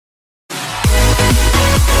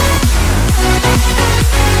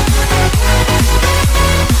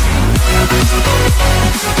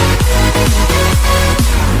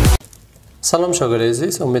سلام شاگرد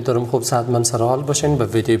عزیز، امیدوارم خوب صحتمند سر حال باشین. به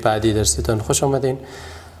ویدیو بعدی درستون خوش آمدین.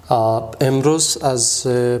 امروز از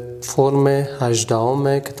فرم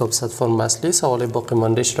هژده کتاب فرم اصلی سوال باقی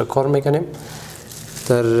ماندهش را کار میکنیم.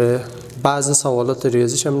 در بعض سوالات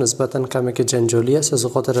ریاضیش هم نسبتا کمی که جنجالی است، از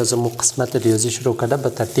خاطر از قسمت ریاضی شروع کرده به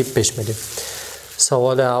ترتیب پیش میدیم.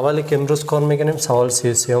 سوال اولی که امروز کار میکنیم سوال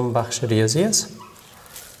 33 بخش ریاضی است.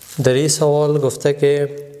 در این سوال گفته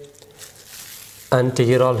که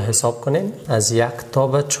انتگرال حساب کنین از 1 تا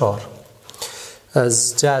به 4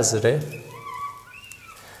 از جذر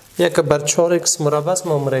 1 بر 4 x مربع است.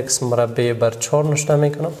 من x مربع بر 4 نشته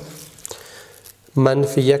میکنم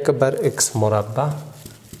منفی 1 بر x مربع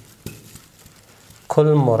کل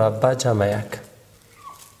مربع جمع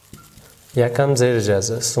 1 یکم زیر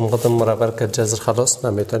جذر است. اونقدر مربع که جذر خلاص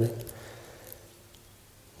نمیتونی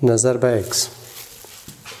نظر به x.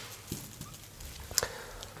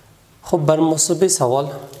 خب بر مسابقه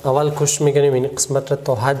سوال اول کوشش میکنیم این قسمت را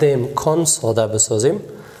تا حد امکان ساده بسازیم.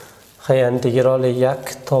 خیلی انتگرال 1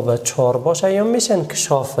 تا به 4 باشه یا میشه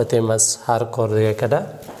انکشاف بدیم از هر کار دیگه کده.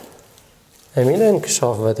 همین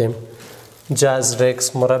انکشاف بدیم. جذر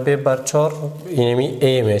x مربع بر 4 اینمی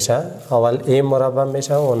a میشه. اول a مربع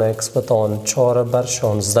میشه اون x به توان 4 بر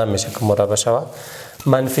 16 میشه که مربع شود.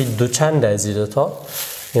 منفی دو چند از این دوتا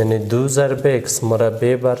یعنی 2 ضرب x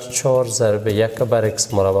مربع بر 4 ضرب 1 بر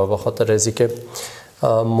x مربع. به خاطر ازی که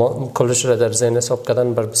کلش را در ذهن حساب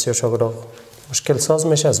کردن بر بسیار شاگرد مشکل ساز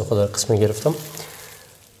میشه، از خود قسمی گرفتم.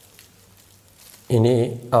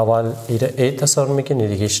 اینی اول ایره a تصور میکنی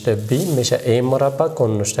دیگه b میشه a مربع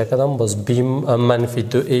کن نشته کردم باز b منفی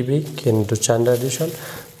 2ab که دو چند ردیشن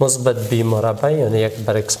مثبت b مربع یعنی 1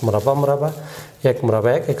 بر x مربع مربع 1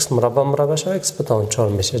 مربع 1 x مربع مربع شد x به توان 4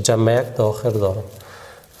 میشه جمع 1 تا آخر دارم.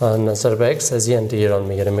 نظر به x از این انتگرال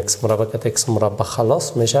میگیریم. x مربع که x مربع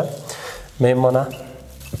خلاص میشه میمانه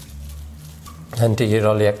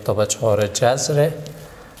انتگرال 1 تا به 4 جذر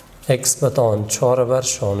x به توان 4 بر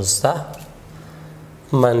 16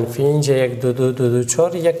 منفی اینجا 1 2 2 2 2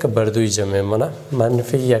 4 1 بر 2 اینجا میمانه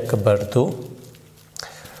منفی 1 بر 2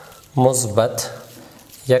 مثبت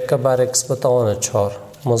 1 بر x به توان 4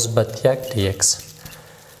 مثبت 1 dx.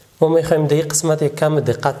 ما میخوایم در این قسمت یک کم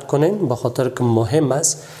دقت کنین به خاطر که مهم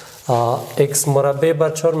است. x مربع بر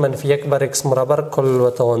 4 منفی 1 بر x مربع کل و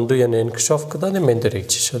توان 2 یعنی انکشاف کردن من در یک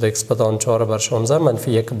چی شد x به توان 4 بر 16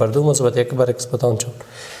 منفی 1 بر 2 مثبت 1 بر x به توان 4.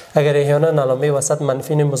 اگر احیانا علامه وسط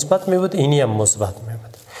منفی مثبت می بود اینی هم مثبت می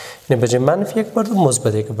بود. یعنی بجای منفی 1 بر 2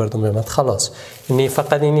 مثبت 1 بر 2 می بود. خلاص یعنی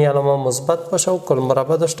فقط اینی علامه مثبت باشه و کل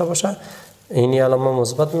مربع داشته باشه. اینی علامه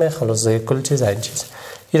مثبت می خلاص کل چیز این چیز.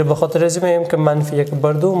 این به خاطر از میگیم که منفی 1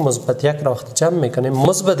 بر 2 مثبت 1 را وقتی جمع میکنیم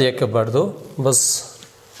مثبت 1 بر 2 بس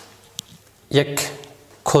یک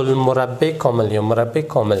کل مربع کامل یا مربع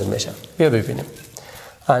کامل میشه. بیا ببینیم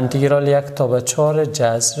انتگرال 1 تا به 4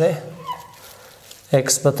 جذر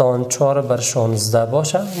x به توان 4 بر 16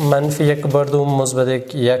 باشه منفی 1 بر 2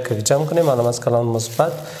 مثبت 1 جمع کنیم علامه از کلان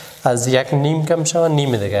مثبت از 1 نیم کم شود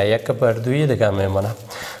نیم دیگه 1 بر 2 دیگه میمونه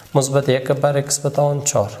مثبت 1 بر x به توان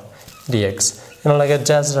 4 dx. این اگر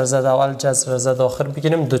جذر زد اول جذر زد آخر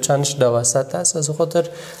بگیریم دو چندش دو وسط است، از خاطر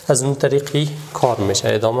از اون طریقی کار میشه.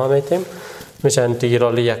 ادامه میتیم میشه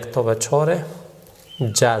انتگرال 1 تا به 4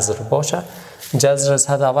 جذر باشه. جذر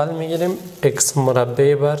زد اول میگیریم x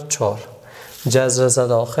مربع بر 4 جذر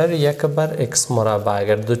زد آخر 1 بر x مربع.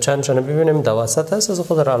 اگر دو چندشون ببینیم دو وسط است، از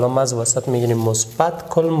خاطر علامه از وسط میگیریم مثبت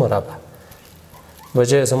کل مربع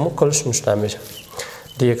وجه از اون کلش مشتمل میشه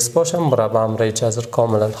dx باشه. مربع امره جذر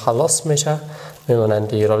کاملا خلاص میشه میمونه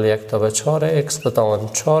انتگرال 1 تا به 4 x به توان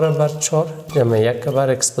 4 بر 4 جمع 1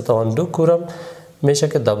 بر x به توان 2 کورم میشه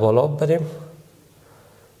که در بالا بریم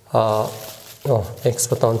x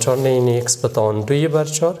به توان 4 نه این x به توان 2 بر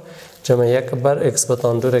 4 جمع 1 بر x به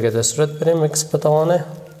توان 2 را که در صورت بریم x به توان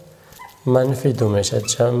منفی 2 میشه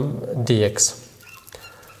جمع dx.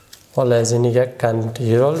 حالا از این یک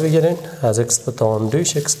انتگرال بگیرین از x به توان 2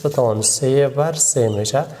 x به توان 3 بر 3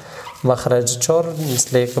 میشه. مخرج 4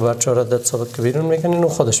 مثل 1 بر 4 عدد ثابت که بیرون میکنین و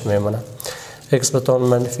خودش میمونه x به توان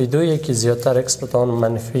منفی 2 یکی زیادتر x به توان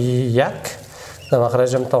منفی 1 در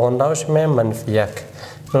مخرج هم توان نوش میه منفی 1.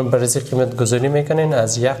 برای قیمت گذاری میکنین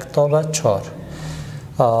از 1 تا به 4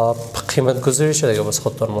 قیمت گذاری شده که بس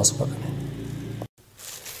خودتون محاسبه کنین.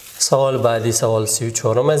 سوال بعدی سوال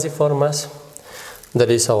 34 از این فرم است. در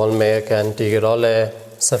این سوال میگه که انتگرال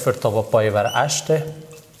 0 تا به پای بر 8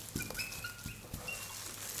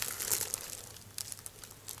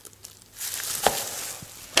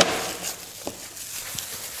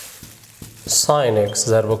 ساین x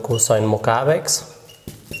ضرب کوساین مکعب x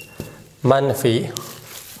منفی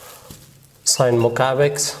ساین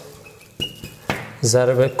مکعب x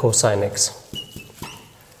ضرب کوساین x.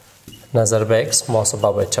 نظر به x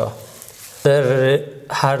محاسبه به 4. در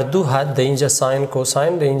هر دو حد در اینجا ساین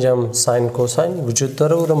کوساین، در اینجا هم ساین کوساین وجود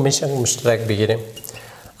داره، او رو میشه مشترک بگیریم.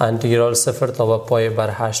 انتگرال 0 تا به پای بر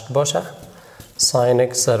 8 باشه.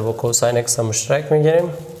 ساین x ضرب کوساین x مشترک میگیریم.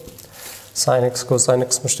 ساین x کوساین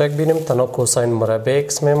x مشترک بگیریم، تنها کوساین مربع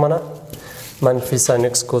x میمونه. منفی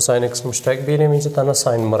ساین x کوساین x مشترک بگیریم، اینجا تنها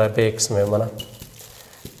ساین مربع x میمونه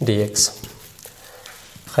dx.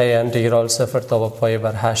 خیلی انتگرال 0 تا به پای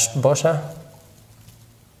بر 8 باشه.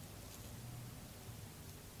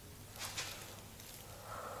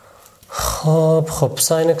 خب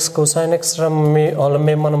ساین x کوساین x را حالا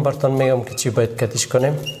میمانم براتون میگم که چی باید کتیش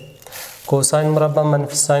کنیم. کوساین مربع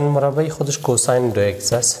منفی ساین مربع خودش کوساین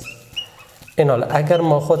 2x است. این حال اگر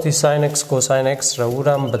ما خودی ساین x کوساین x را او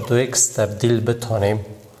را به 2x تبدیل بتانیم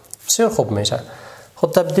بسیار خوب میشه.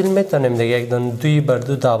 خود تبدیل میتونیم دیگه، یک دون 2 بر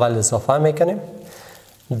 2 در اول اضافه میکنیم.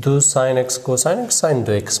 2 ساین x کوساین x ساین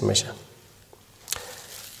 2x میشه.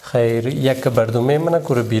 خیر 1 بر 2 میمونه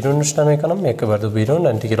که رو بیرونش نمیکنم. 1 بر 2 بیرون،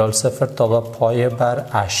 انتگرال 0 تا به پای بر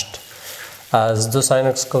 8 از 2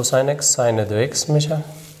 ساین x کوساین x ساین 2x میشه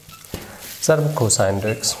ضرب کوساین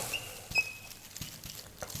 2x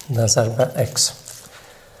نظر به x.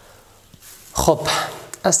 خب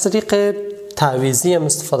از طریق تعویضی هم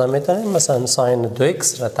استفاده میتونیم. مثلا ساین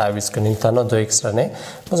 2x را تعویض کنیم، تنها 2x را نه،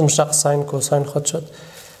 باز مشتق ساین کوساین خود شد،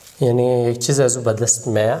 یعنی یک چیز از او به دست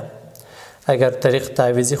میاد. اگر طریق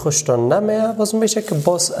تعویضی خوشتون نمیاد باز میشه که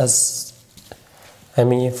باز از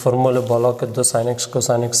همین فرمول بالا که 2 ساین x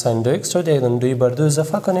کوساین x ساین 2x شد، یک دون 2 بر 2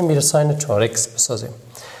 اضافه کنیم، میره ساین 4x بسازیم.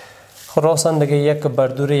 خلاصا دیگه 1 بر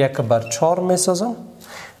 2 رو 1 بر 4 میسازم.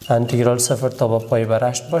 انتگرال 0 تا به پای بر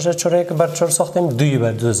 8 باشه. چرا 1 بر 4 ساختیم؟ 2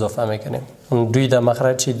 بر 2 اضافه میکنیم. اون 2 در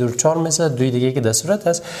مخرج چی دور 4 میشه، 2 دیگه که در صورت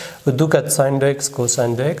هست و 2 کت ساین 2x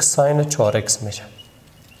کوساین 2x ساین 4x میشه.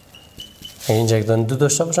 اینجا یک دون 2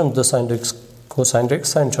 داشته باشم، 2 ساین 2x کوساین 2x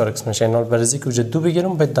ساین 4x میشه. این حال برای اینکه وجود 2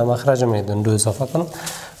 بگیرم باید در مخرج میدون 2 اضافه کنم،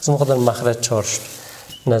 از اون خاطر مخرج 4 شد.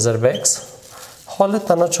 نظر به x حالا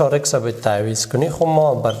تنها 4x را باید تعویض کنی. خب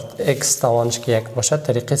ما بر x توانش که 1 باشه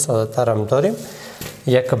طریقه ساده تر هم داریم.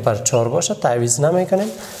 1 بر 4 باشه تعویض نمی کنیم،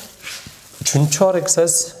 چون 4x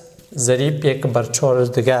است ضریب 1 بر 4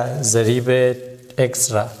 دیگه ضریب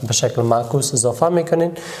x را به شکل معکوس اضافه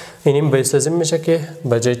میکنین. اینیم بایستازیم میشه که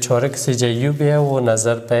به جای 4x جای u بیه و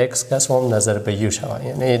نظر به x کس و هم نظر به u شود،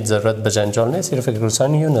 یعنی ضرورت به جنجال نیست، صرف فکر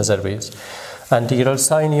ساین u نظر به u. انتگرال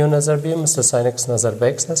ساین u نظر به u مثل ساین x نظر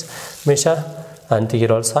به x است، میشه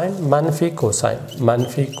انتگرال ساین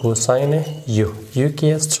منفی کوساین u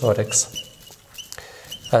کی است 4x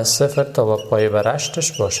از 0 تا به پای بر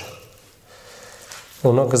 8 باشه.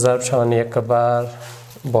 اونا که ضرب شوند 1 بر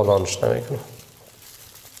بالا نشته میکنم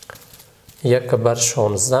 1 بر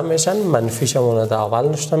 16 میشن، منفی شمونه در اول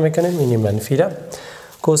نشته میکنیم، اینی منفی را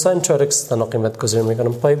کوساین 4x تنها قیمت گذاری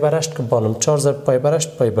میکنم. پای بر 8 که بانم 4 ضرب پای بر 8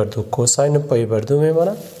 پای بر 2 کوساین پای بر 2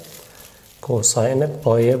 میمونه، کوساین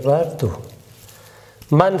پای بر 2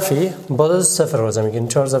 منفی باز 0 وضع میگیم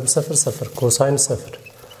 4 ضرب 0 0 کوساین 0.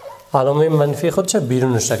 علامه منفی خود چه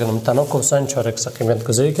بیرونش کنم، تنها کوساین 4x قیمت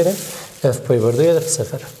گذاری کردیم f پای بر 2 1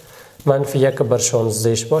 0 منفی 1 بر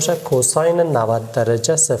 16 باشه. کوساین 90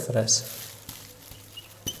 درجه 0 است،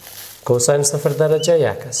 کوساین 0 درجه 1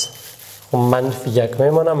 است. و منفی 1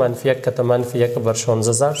 میمونه، منفی 1 که منفی 1 بر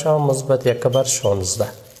 16 ضرب شود مثبت 1 بر 16.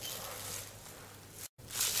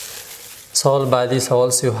 سوال بعدی سوال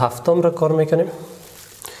 37 را کار میکنیم.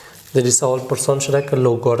 در این سوال پرسان شده که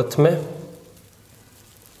لوگاریتم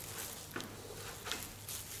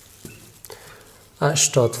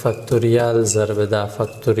 80 فاکتوریال ضرب 10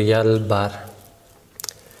 فاکتوریال بر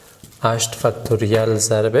 8 فاکتوریال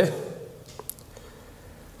ضرب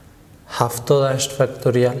 78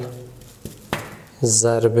 فاکتوریال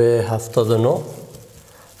ضرب 79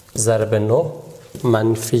 ضرب 9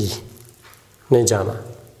 منفی نجمع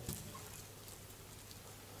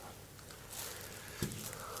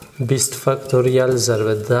 20 فاکتوریال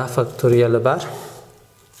ضرب 10 فاکتوریال بر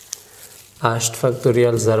 8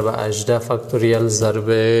 فاکتوریال ضرب 18 فاکتوریال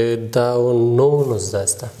ضرب 10 و 9 19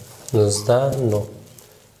 است. 19 9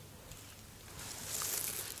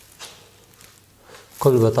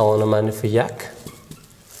 کل به توان منفی 1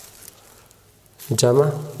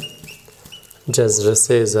 جمع جذر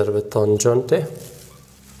 3 ضرب تانجانت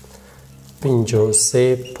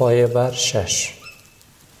 53 پای بر 6.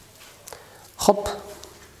 خب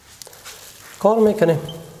کار میکنیم.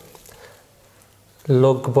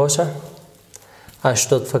 لوگ باشه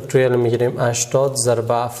 80 فاکتوریال میگیریم 80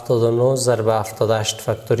 ضرب 79 ضرب 78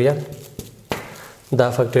 فاکتوریال 10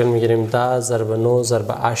 فاکتوریال میگیریم 10 ضرب 9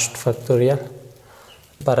 ضرب 8 فاکتوریال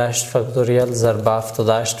بر 8 فاکتوریال ضرب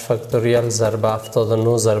 78 فاکتوریال ضرب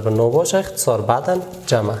 79 ضرب 9 باشه اختصار بعدا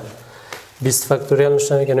جمع. 20 فاکتوریال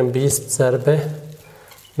نشته میکنیم 20 ضرب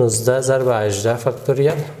 19 ضرب 18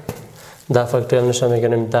 فاکتوریال. 10 فاکتوریال نشته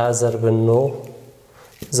میکنیم 10 ضرب 9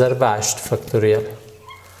 ضرب 8 فاکتوریال.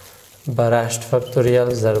 بر 8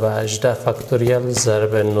 فاکتوریال ضرب 18 فاکتوریال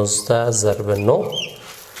ضرب 19 ضرب 9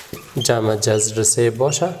 جمع جذر 3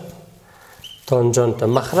 باشه. تانجانت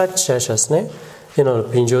مخرج 6 است نه. اینا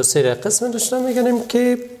 53 قسم داشته میکنیم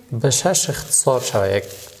که به 6 اختصار شود، یک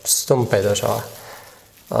سیستم پیدا شود.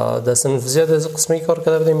 در صنف زیاد از قسمی کار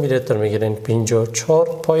کرده بودیم میلیتر میگیرین 54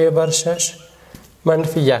 پایه بر 6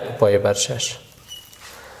 منفی 1 پایه بر 6.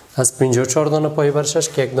 از 54 دانه پایه بر 6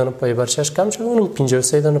 که یک دانه پایه بر 6 کم شد اونم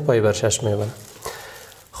 53 دانه پایه بر 6 میبنه.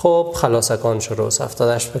 خب خلاص اکان شروع است.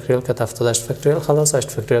 78 فاکتوریال کت 78 فاکتوریال خلاص، 8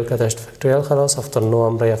 فاکتوریال کت 8 فاکتوریال خلاص، 79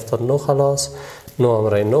 امرای 79 خلاص، 9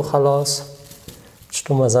 امرای 9 خلاص.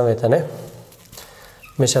 چطور مزه میتنه؟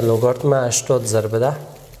 میشه لوگاریتم 80 ضرب 10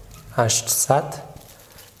 800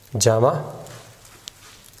 جمع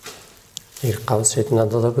این قوس شیط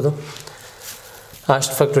نداده بودم.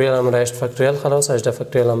 8 فاکتوریال امرای 8 فاکتوریال خلاص، 18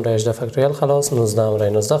 فاکتوریال امرای 18 فاکتوریال خلاص، 19 امرای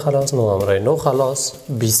 19 خلاص، 9 امرای 9 خلاص،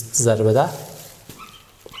 20 ضرب 10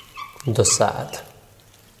 200.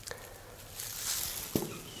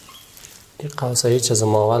 این قوس هیچ از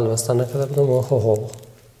ما اول بسته نکرده بودم.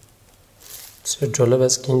 بسیار جالب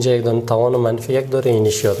است که اینجا یک دانه توان منفی 1 داره،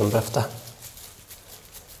 اینیش یادم رفته.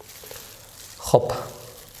 خب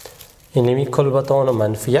اینمی کل به توان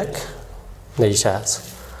منفی 1 نیشه است.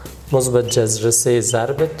 مثبت جذر 3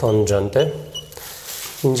 ضرب تانجانت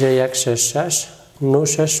اینجا 166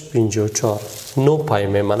 96 54 9 پای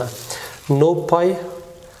میمانه. 9 پای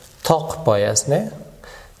تاق پای است نه؟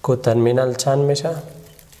 که ترمینال چند میشه؟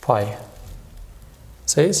 پای.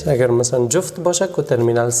 صحیح است؟ اگر مثلا جفت باشه که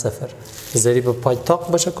ترمینال 0 ضریب پای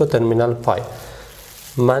تاق باشه که ترمینال پای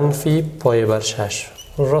منفی پای بر 6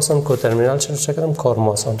 راستم که ترمینال چند کردم کار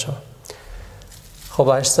آسان شد. خب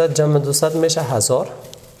 800 جمع 200 میشه 1000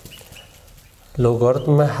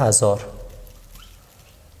 لوگاریتم 1000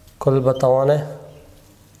 کل به توان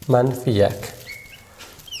منفی 1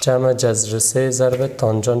 جمع جذر 3 ضرب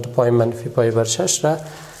تانجانت پای منفی پای بر 6 را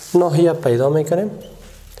ناحیه پیدا میکنیم.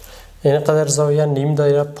 این قدر زاویه نیم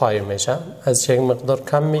دایره پای میشه. از یک مقدار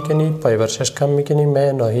کم میکنی پای بر 6 کم میکنی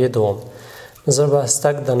می ناحیه دوم. نظر به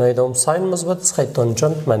استک در ناحیه دوم ساین مثبت است، خیلی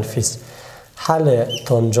تانجانت منفی است. حل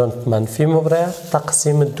تانجانت منفی مبرای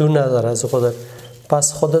تقسیم 2 نداره از خود،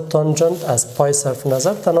 پس خود تانجانت از پای صرف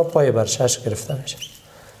نظر تنها پای بر 6 گرفته میشه.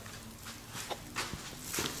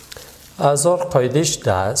 1000 قاعدهش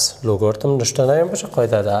 10 است. لوگاریتم نشته نمیم باشه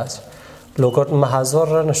قاعده 10 است. لوگاریتم 1000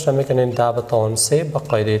 را نشته میکنین 10 به توان 3 به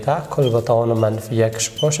قاعده 10 کل به توان منفی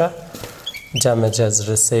 1 باشه جمع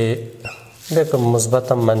جذر 3 بیایم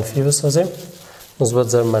مثبت منفی بسازیم. مثبت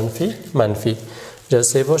ضرب منفی منفی جذر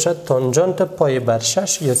 3 باشه. تانجانت پای بر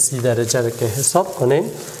 6 یا 30 درجه را که حساب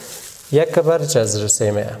کنین 1 بر جذر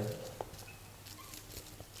 3 میه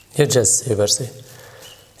یا جذر 3 بر 3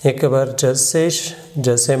 1 بر جذر 3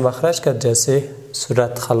 جذر مخرج که جذر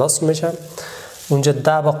صورت خلاص میشه. اونجا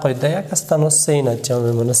 10 با قاعده 1 است تنها 3 نتیجه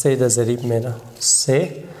میمونه. 3 در ضریب میره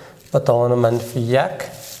 3 به توان منفی 1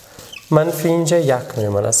 منفی اینجا 1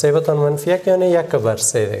 میمونه. 3 به توان منفی 1 یعنی 1 بر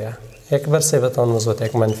 3 دیگه. 1 بر 3 به توان مثبت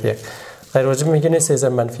 1 منفی 1 غیر واجب میگنه 3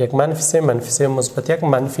 ضرب منفی 1 منفی 3 منفی 3 مثبت 1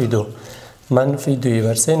 منفی 2 منفی 2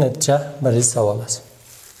 بر 3 نتیجه برای سوال است.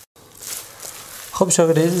 خب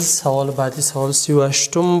شاگردان سوال بعدی سوال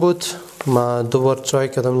 38 بود. ما دوبار ترای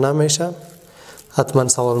کردم نمیشه، حتما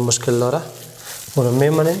سوال مشکل داره. اونو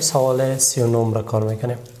میمانیم سوال 39 را کار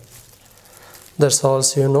میکنیم. در سوال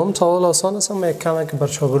 39 سوال آسان است اما یک کمی که بر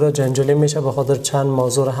شاگرد جنجالی میشه به خاطر چند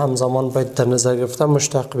موضوع همزمان باید در نظر گرفته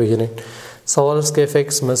مشتق بگیرید. سوال است که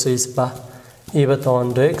f(x) مساوی است به ای به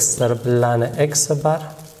توان 2x ضرب لن x بر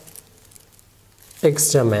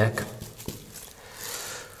x جمع 1.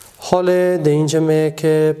 حال در اینجا میگه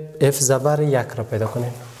که f زبر 1 را پیدا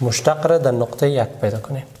کنیم، مشتق را در نقطه 1 پیدا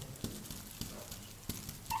کنیم.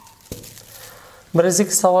 برای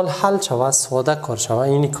اینکه سوال حل شود ساده کار شود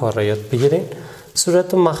اینی کار را یاد بگیرین.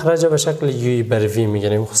 صورت مخرج به شکل یوی بر وی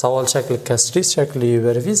میگیریم. سوال شکل کسری شکل یوی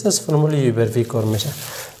بر وی است، فرمول یوی بر وی کار میشه.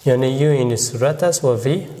 یعنی یو این صورت است و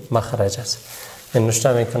وی مخرج است. این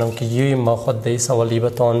نشته میکنم که یوی ما خود در سوالی به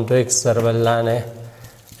توان 2x ضرب لن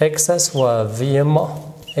x است و وی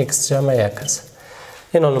ما x جمع 1 است.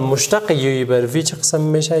 این حالا مشتق یوی بر وی چه قسم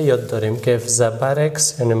میشه یاد داریم که f زبر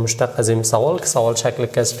x یعنی مشتق از این سوال که سوال شکل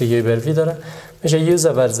کسری یوی بر وی داره میشه یو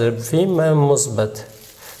زبر ضرب وی مثبت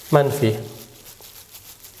منفی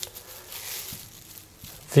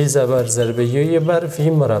وی زبر ضرب یو بر وی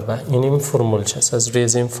مربع. این فرمول است. از روی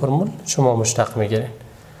این فرمول شما مشتق میگیرین.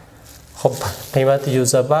 خب قیمت یو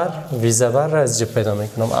زبر وی زبر را از جا پیدا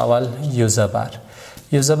میکنم. اول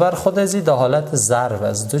یو زبر خود از این حالت ضرب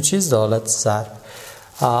است. دو چیز در حالت ضرب.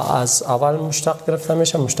 از اول مشتق گرفته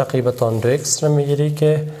میشه. مشتق ای به تان 2x را میگیری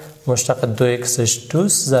که مشتق 2xش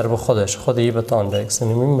دوست ضرب خودش خود ای به تان 2x.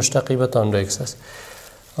 یعنی مشتق ای به تان 2x است.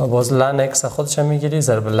 باز لن x خودش میگیری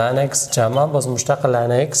ضرب لن x جمع باز مشتق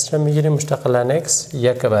لن x را میگیری. مشتق لن x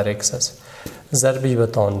 1 بر x است ضرب ای به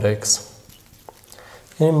تان 2x.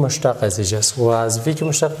 این مشتق از ایج است و از وی که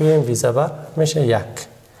مشتق بگیریم وی زبر میشه 1.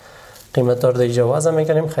 قیمت را دیگه وضع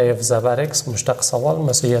میکنیم. خیف زبر x مشتق سوال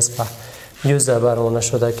مساوی است به یو زبر اون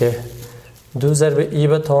شده که 2 ضرب ای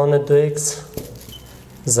به تان 2x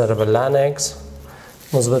ضرب لن x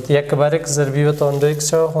مثبت 1 بر x ضرب ای به تان 2x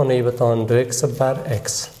شد خونه ای به تان 2x بر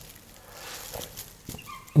x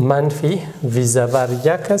منفی وی زبر 1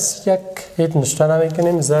 است 1 هیچ نشته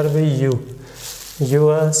نمیکنیم ضرب یو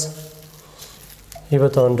است ای به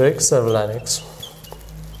تان 2x ضرب لن x.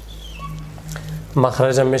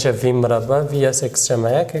 مخرج میشه وی مربع وی از x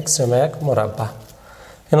جمع 1 x جمع 1 مربع.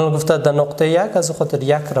 اینو گفته در نقطه 1 از خاطر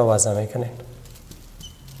 1 را وضع میکنین.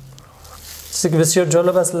 چیزی که بسیار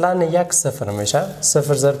جالب است لن 1 صفر میشه.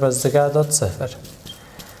 صفر ضرب از دیگه اعداد صفر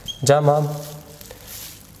جمع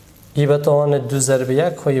ای به تان 2 ضرب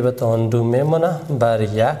 1 و ای به تان 2 میمونه بر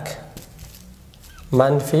 1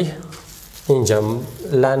 منفی اینجا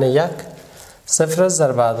لن 1 صفر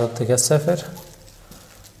ضرب اعداد دیگه صفر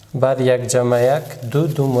بر 1 جمع 1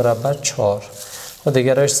 2 مربع 4 و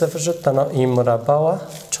دیگرش صفر شد. تنها این مربع و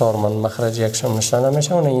 4 من مخرج یکشون نشته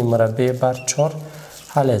نمیشه. اون این مربع بر 4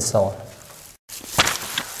 حل سوال.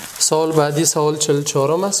 سوال بعدی سوال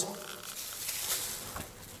 44 است.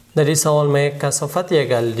 در این سوال می کثافت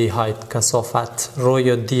یک الدیهاید کثافت رو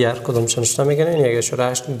یا دی هر کدوم نشته میگن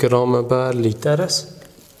 1.8 گرم بر لیتر است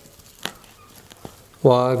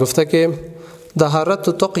و گفته که در حرارت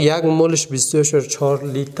اتاق 1 مولش 22.4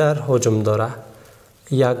 لیتر حجم داره.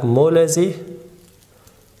 1 مول از 22.4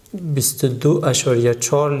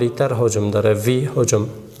 لیتر حجم داره. وی حجم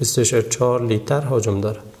 22.4 لیتر حجم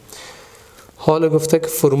داره. حالا گفته که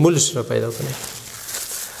فرمولش رو پیدا کنیم.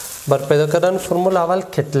 بر پیدا کردن فرمول اول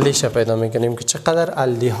کتلهش پیدا میکنیم که چقدر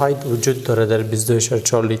الدیهاید وجود داره در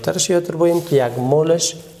 22.4 لیترش. یادتون باید که 1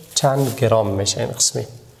 مولش چند گرم میشه این قسمی.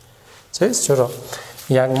 چرا؟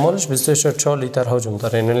 1 مولش 22.4 لیتر حجم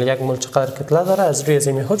داره. یعنی 1 مول چقدر کتله داره از روی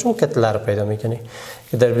زمین حجم کتله رو پیدا میکنی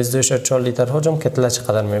که در 22.4 لیتر حجم کتله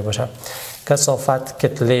چقدر میباشه. کثافت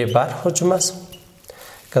کتله بر حجم است.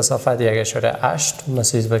 کثافت 1.8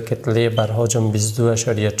 مساوی به کتله بر حجم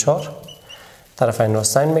 22.4 طرفین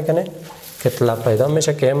راستین میکنه. کتله پیدا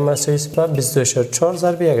میشه که مساوی به 22.4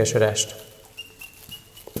 ضرب 1.8.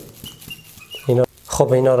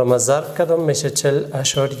 خب اینا رو من ضرب کردم میشه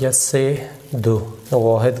 40.32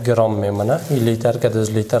 واحد گرم میمونه. این لیتر که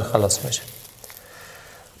از لیتر خلاص میشه.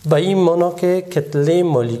 با این معنا که کتله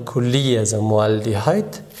مولکولی از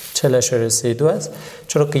الدیهاید 40.32 است.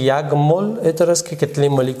 چرا که 1 مول ایتر است که کتله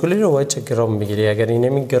مولکولی رو باید چه گرم بگیری. اگر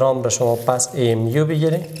این گرم را شما پس AMU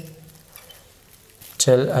بگیری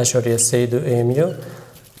 40.32 AMU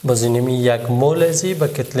باز این 1 مول ازی به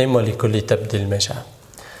کتله مولکولی تبدیل میشه.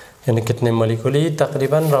 یعنی کتله مولکولی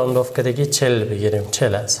تقریبا راوند آف کردگی 40 بگیریم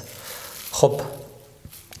 40 است. خب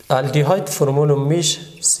الدیهاید فرمول میشه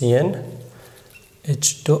CN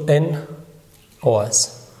H2NO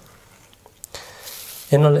است.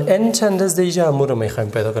 این N چند است دیگه امور رو میخوایم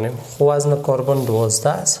پیدا کنیم. خب وزن کربن 12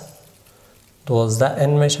 است. 12 N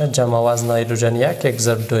میشه جمع وزن هیدروژن 1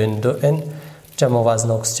 ضرب 2N جمع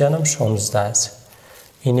وزن اکسیژن هم 16 است.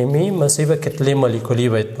 اینمی مساوی به کتله مولکولی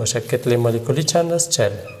باید باشه. کتله مولکولی چند است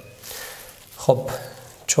 40. خب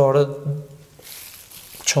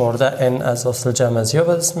 14 N از اصل جمع از یا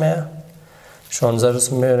بدست میه 16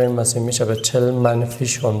 رو میاریم مساوی میشه به 40 منفی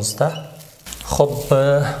 16. خب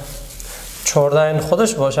 14 N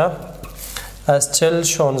خودش باشه از 40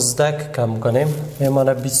 16 کم کنیم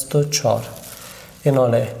میمانه 24. این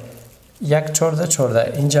حاله 1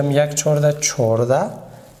 14 اینجا 1 14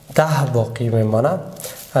 10 باقی میمانه.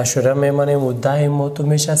 اشاره میمانیم و 10 موتو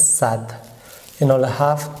میشه 100. این حاله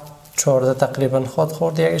 7 14 تقریبا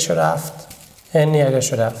خورد 1.7 این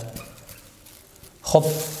 1.7. خب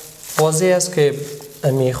واضح است که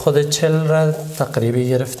امی خود 40 را تقریبی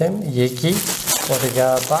گرفتیم یکی و دیگه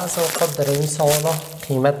بعض اوقات در این سوالا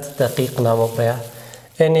قیمت دقیق نمبره.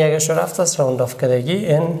 این 1.7 است راوند آف کردگی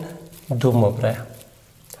این 2 مبره.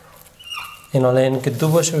 این حالا این که 2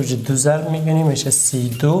 باشه وجود 2 ضرب میکنیم میشه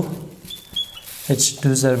 32 H2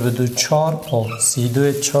 ضرب 2 4 O.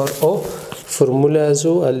 32 4 O فرمول از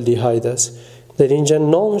او الدیهاید است در اینجا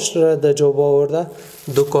نامش را در جا آورده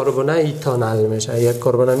 2 کربن ایتانل میشه. 1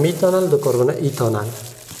 کربن میتانل، 2 کربن ایتانل.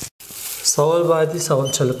 سوال بعدی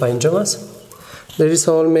سوال 45 است. در این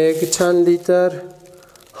سوال میگه که چند لیتر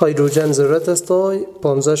هیدروژن ضرورت است تا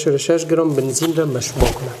 15.6 گرم بنزین را مشبوع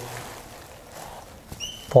کنه.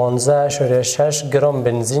 15.6 گرم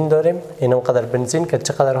بنزین داریم. این قدر بنزین که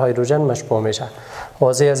چقدر هیدروژن مشبوع میشه.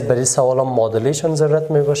 واضح است برای سوال مدلیشن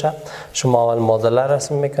ضرورت می باشه. شما اول مدل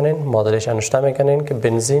رسم میکنین، مدلشن نوشته میکنین که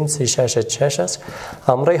بنزین 3.6 است.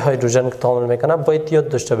 همراه هیدروژن که تعامل میکنه باید یاد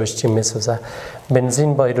داشته باشید چی میسازه.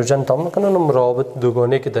 بنزین با هیدروژن تعامل میکنن، اون روابط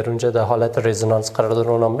دوگانه که در اونجا در حالت رزونانس قرار دارن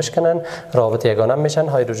اونم میشکنن، روابط یگانه میشن.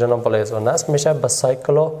 هیدروژن با لیزون نصب میشه، به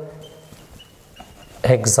سایکلو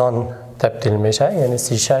هگزان تبدیل میشه، یعنی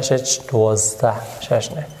 3.12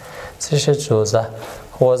 6 نه 3.12.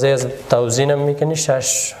 واضح از توزین میکنی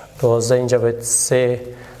 6 12 اینجا باید 3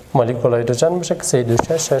 مولکول هیدروژن باشه که 3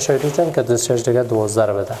 2 6 هیدروژن که 2 6 دیگه 12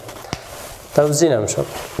 رو بده. توزین هم شد.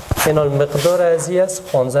 این مقدار ازی است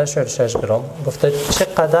 15.6 گرم. گفته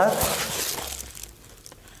چقدر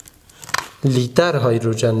لیتر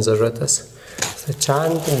هیدروژن ضرورت است.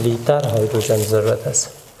 چند لیتر هیدروژن ضرورت است.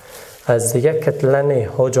 از دیگه کتلن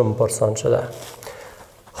حجم پرسان شده.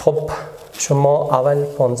 خب شما اول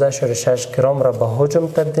 15.6 گرم را به حجم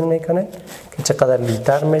تبدیل میکنید که چقدر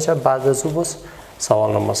لیتر میشه. بعد از او بس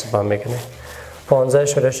سوال محاسبه میکنید.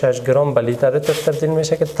 15.6 گرم به لیتر تبدیل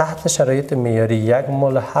میشه که تحت شرایط معیاری 1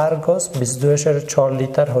 مول هر گاز 22.4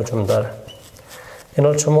 لیتر حجم داره.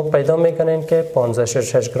 اینا شما پیدا میکنین که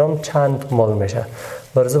 15.6 گرم چند مول میشه.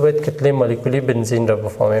 برای باید کتله مولکولی بنزین را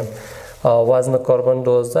بفهمیم. وزن کربن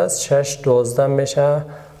 12 است. 6 12 میشه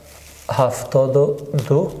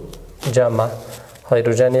 72 جمع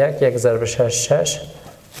هیدروژن 1 ضرب 6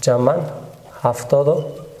 جمع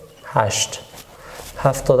 78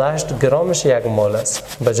 گرمش 1 مول است.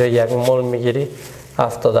 به جای 1 مول میگیری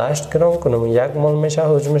 78 گرم کنم 1 مول میشه،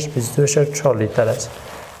 حجمش 22.4 لیتر است.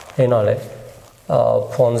 این حاله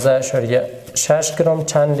 15.6 گرم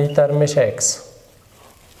چند لیتر میشه x.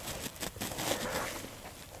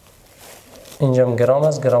 اینجا گرم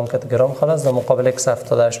است، گرم کت گرم خلاص در مقابل x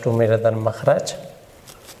 78 رو میره در مخرج.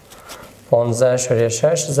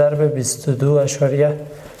 15.6 ضرب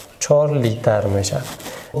 22.4 لیتر میشه.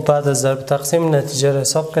 بعد از ضرب تقسیم نتیجه رو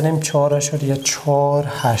حساب کنیم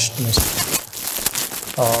 4.48 میشه.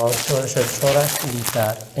 4.48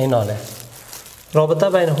 لیتر. این حاله رابطه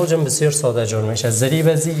بین حجم بسیار ساده جور میشه. ضریب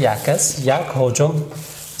از یک است، یک حجم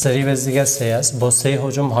ضریب از دیگه 3 است، با 3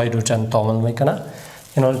 حجم هیدروژن تعامل میکنه.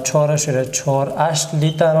 این حال 4.48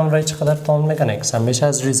 لیتر هم را چقدر تعامل میکنه x. همیشه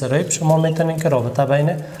از ریز ریب شما میتونین که رابطه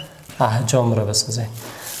بین احجام رو بسازین.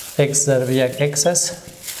 x ضرب 1 x است.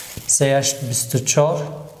 3 8 24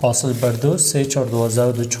 حاصل بر 2 3 4 12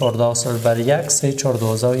 و 2 14 حاصل بر 1 3 4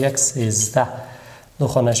 12 و 1 13. دو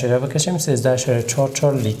خانه شیره بکشیم 13.44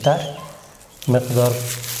 لیتر مقدار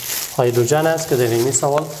هیدروژن است که در این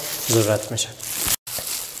سوال ضرورت میشه.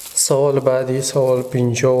 سوال بعدی سوال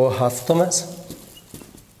 57 است.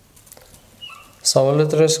 سوال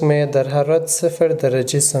درست میگه در حرارت 0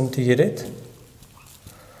 درجه سانتیگراد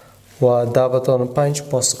و 10.5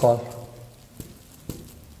 پاسکال.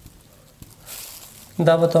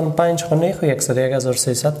 10.5 خونه خو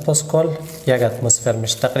 101,300 پاسکال 1 اتمسفر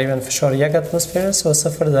میشه. تقریبا فشار 1 اتمسفر است و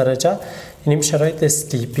 0 درجه این شرایط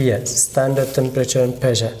استیپی است. استاندارد تمپرچر اند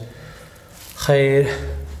پرشر. خیر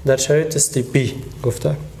در شرایط استیپی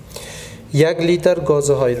گفته 1 لیتر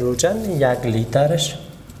گاز هیدروژن 1 لیترش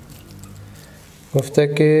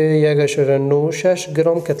گفته که 1.96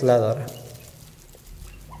 گرم کتله داره.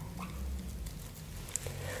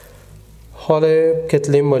 حالا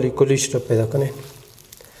کتله مولکولیش رو پیدا کنید.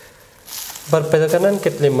 بر پیدا کردن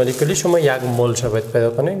کتله مولکولی شما 1 مول باید پیدا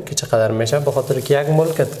کنید که چقدر میشه، به خاطر که 1 مول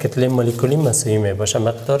کتله مولکولی مساوی میباشه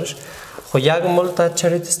مقدارش. خب 1 مول تا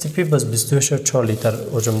شرایط استیپی باز 22.4 لیتر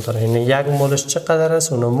حجم داره. یعنی 1 مولش چقدر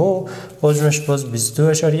است؟ اونمو حجمش باز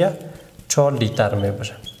 22.4 لیتر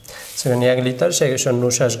میباشه. مثلا 1 لیترش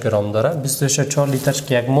 1.96 گرم داره. 22.4 لیترش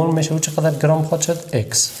که 1 مول میشه، او چقدر گرم خواهد شد؟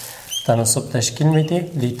 x. تناسب تشکیل میدی،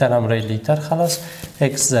 لیتر هم رای لیتر خلاص.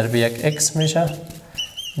 x ضرب 1 x میشه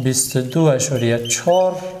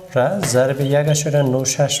 22.4 را ضرب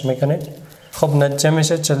 1.96 میکنید. خب نتیجه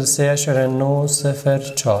میشه 43.904.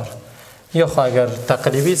 یا خب اگر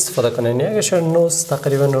تقریبی استفاده کنید 1.9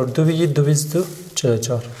 تقریبا 2 بگید 2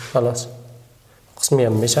 44 خلاص قسمی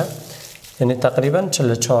هم میشه، یعنی تقریبا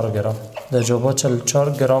 44 گرم. در جواب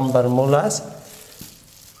 44 گرم بر مول است.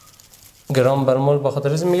 گرم بر مول به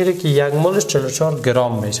خاطر از میگیره که 1 مولش 44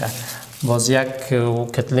 گرم میشه. باز یک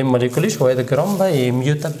کتله مولکولیش واحد گرم به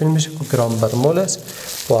میو تبدیل میشه که گرم بر مول است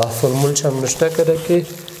و فرمولش هم نوشته کرده که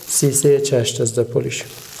 33.8 از ده پولیش.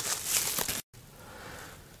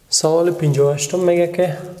 سوال 58 میگه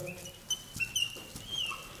که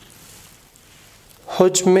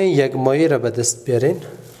حجم یک مایع را به دست بیارین،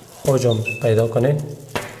 حجم پیدا کنین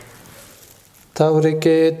طوری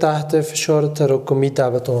که تحت فشار تراکمی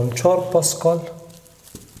 10⁴ پاسکال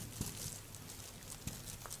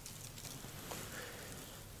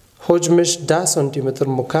حجمش 10 سانتی متر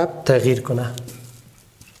مکعب تغییر کنه.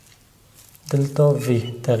 دلتا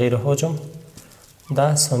وی تغییر حجم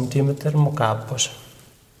 10 سانتی متر مکعب باشه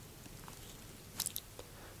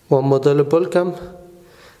و مدل بلک هم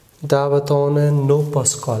 10⁹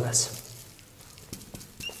 پاسکال است.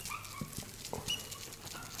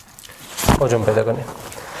 حجم پیدا کنیم.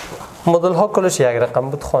 مدل ها کلش یک رقم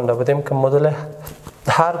بود، خوانده بودیم که مدل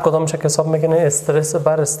هر کدامش که حساب میکنه استرس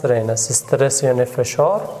بر استرین است. استرس یعنی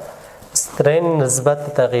فشار، استرین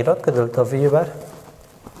نسبت تغییرات که دلتا وی بر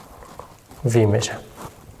وی میشه.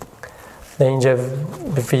 اینجا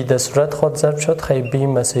وی در صورت خود ضرب شد، خیلی بی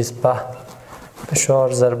مسیز به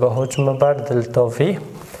فشار ضرب حجم بر دلتا وی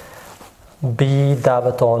بی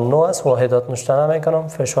 10⁹ است. واحدات مشترک میکنم.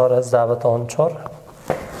 فشار از 10⁴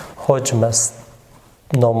 حجم است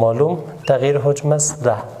نامعلوم، تغییر حجم است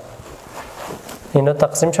 10. اینا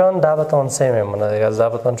تقسیم شدن 10⁻³ میمونه دیگه. از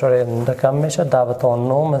 10⁴ کم میشه 10⁻9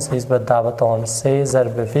 مسیز به 10⁻³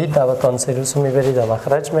 ضرب وی. 10⁻³ رو میبرید در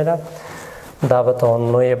مخرج میره.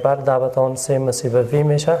 10⁻9 بر 10⁻³ مسیز به وی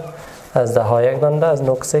میشه. از 10 یک دانده، از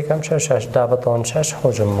 9 کم شد 6. 10⁻6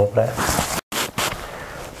 حجم مبره.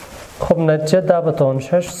 خب نتیجه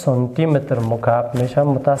 10⁻6 سانتی متر مکعب میشه.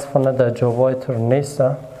 متاسفانه در جوابای طور نیست.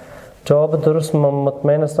 جواب درست من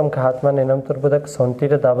مطمئن هستم که حتما اینم طور بوده که سانتی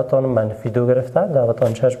را 10⁻-2 گرفته.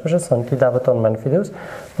 10⁻6 باشه سانتی 10⁻-2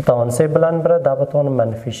 متوانسی بلند بره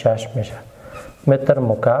 10⁻-6 میشه متر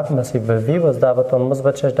مکعب مسیب به وی. باز 10⁻-6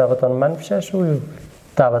 10⁻-6 و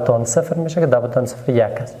 10⁻0 میشه که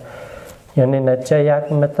 10⁻01 است. یعنی نتیجه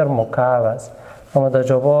 1 متر مکعب است. اما در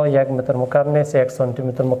جواب 1 متر مکعب نیست، 1 سانتی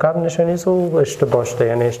متر مکعب نشونیست و اشتباه شده،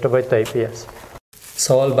 یعنی اشتباه تایپی است.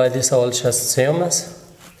 سوال بعدی سوال 63 است.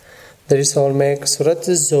 در این سوال میگه که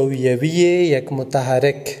صورت زاویوی یک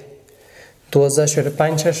متحرک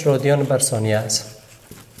 12.56 رادیان بر ثانیه است.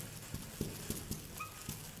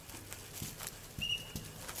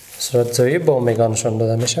 صورت زاویه با اومگا نشان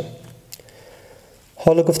داده میشه.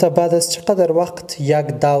 حالا گفته بعد از چقدر وقت یک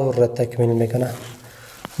دور را تکمیل میکنه.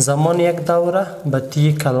 زمان یک دوره به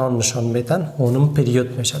تی کلان نشان میدن و اونم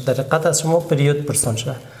پریود میشه. در دقت از شما پریود پرسان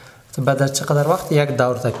شده. بعد از چقدر وقت یک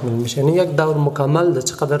دور تکمیل میشه، یعنی یک دور مکمل در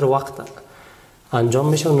چقدر وقت انجام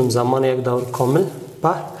میشه، اونم زمان یک دور کامل به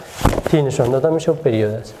تی نشان داده میشه و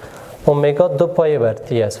پریود است. اومگا 2 پای بر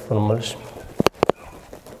تی است فرمولش.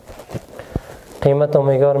 قیمت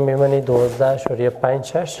اومگا رو میبینی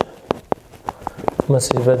 12.56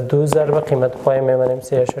 مساوی به 2 ضرب قیمت پای میبینیم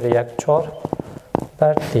 3.14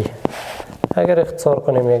 بر تی. اگر اختصار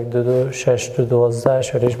کنیم 1 2 2 6 2 12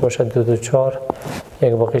 شریش باشه 2 2 4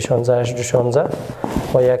 1 باقی 16 8 2 16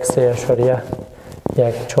 با 1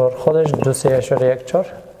 3.14 خودش 2 3.14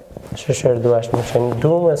 6 2 8 میشه.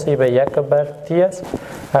 2 مساوی به 1 بر تی است.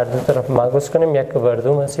 هر دو طرف معکوس کنیم 1 بر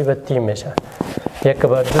 2 مساوی به تی میشه. 1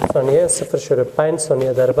 بر 2 ثانیه 0.5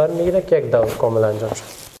 ثانیه در بر میگیره که یک دور کامل انجام شد.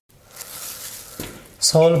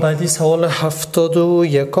 سوال بعدی سوال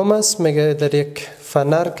 71 است. میگه در یک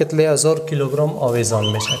فنر کتله 1000 کیلوگرم آویزان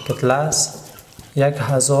میشه. کتله است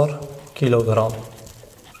 1000 کیلوگرم.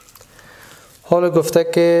 حالا گفته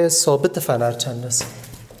که ثابت فنر چند است؟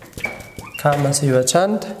 کم است و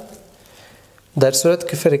چند؟ در صورت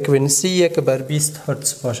که فرکانسی 1 بر 20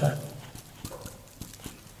 هرتز باشه.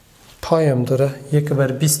 پای هم داره 1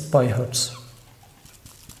 بر 20 پای هرتز.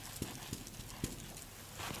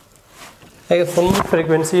 اگر فرمول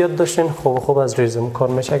فرکانسی یاد داشتین خوب از ریزم کار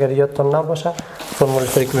میشه. اگر یادتون نباشه فرمول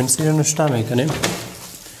فرکانسی رو نوشته میکنیم.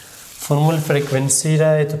 فرمول فرکانسی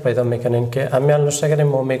را تو پیدا میکنین که امیال نوشته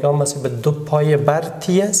کردیم اومگا مساوی به 2 پای بر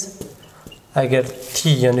تی است. اگر تی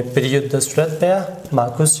یعنی پریود در صورت بیا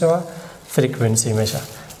معکوس شود فرکانسی میشه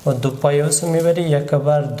و 2 پای رو میبری 1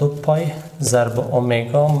 بر 2 پای ضرب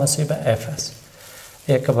اومگا مساوی به اف است.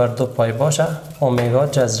 1 بر 2 پای باشه اومگا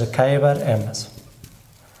جذر کی بر ام است.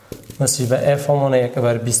 مساوی به اف همون 1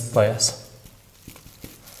 بر 20 پای است.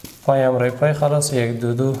 پای هم روی پای خلاص 1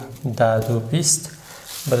 2 2 10 2 20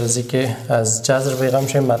 برای که از جذر بیغم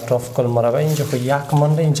شیم اطراف کل مربع اینجا خود 1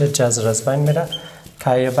 مانده، اینجا جذر از بین میره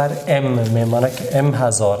کی بر ام میمانه که ام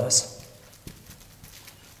 1000 است.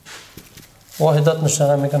 واحدات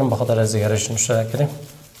مشترک میکنم بخاطر از دیگرش مشترک کردیم.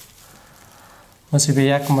 مساوی به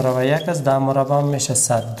 1 مربع 1 است. 10 مربع هم میشه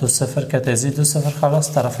 100. 2 0 که تزی 2 0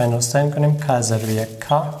 خلاص طرفین راستین کنیم که ضرب 1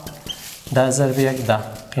 که 10 ضرب 1 10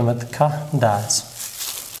 قیمت که 10 است.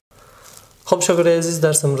 خب شکر عزیز،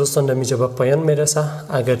 درس امروزتان در اینجا به پایان میرسه.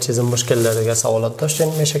 اگر چیز مشکل یا دیگه سوالات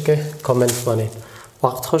داشتین میشه که کامنت کنین.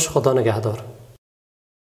 وقت خوش، خدا نگهدار.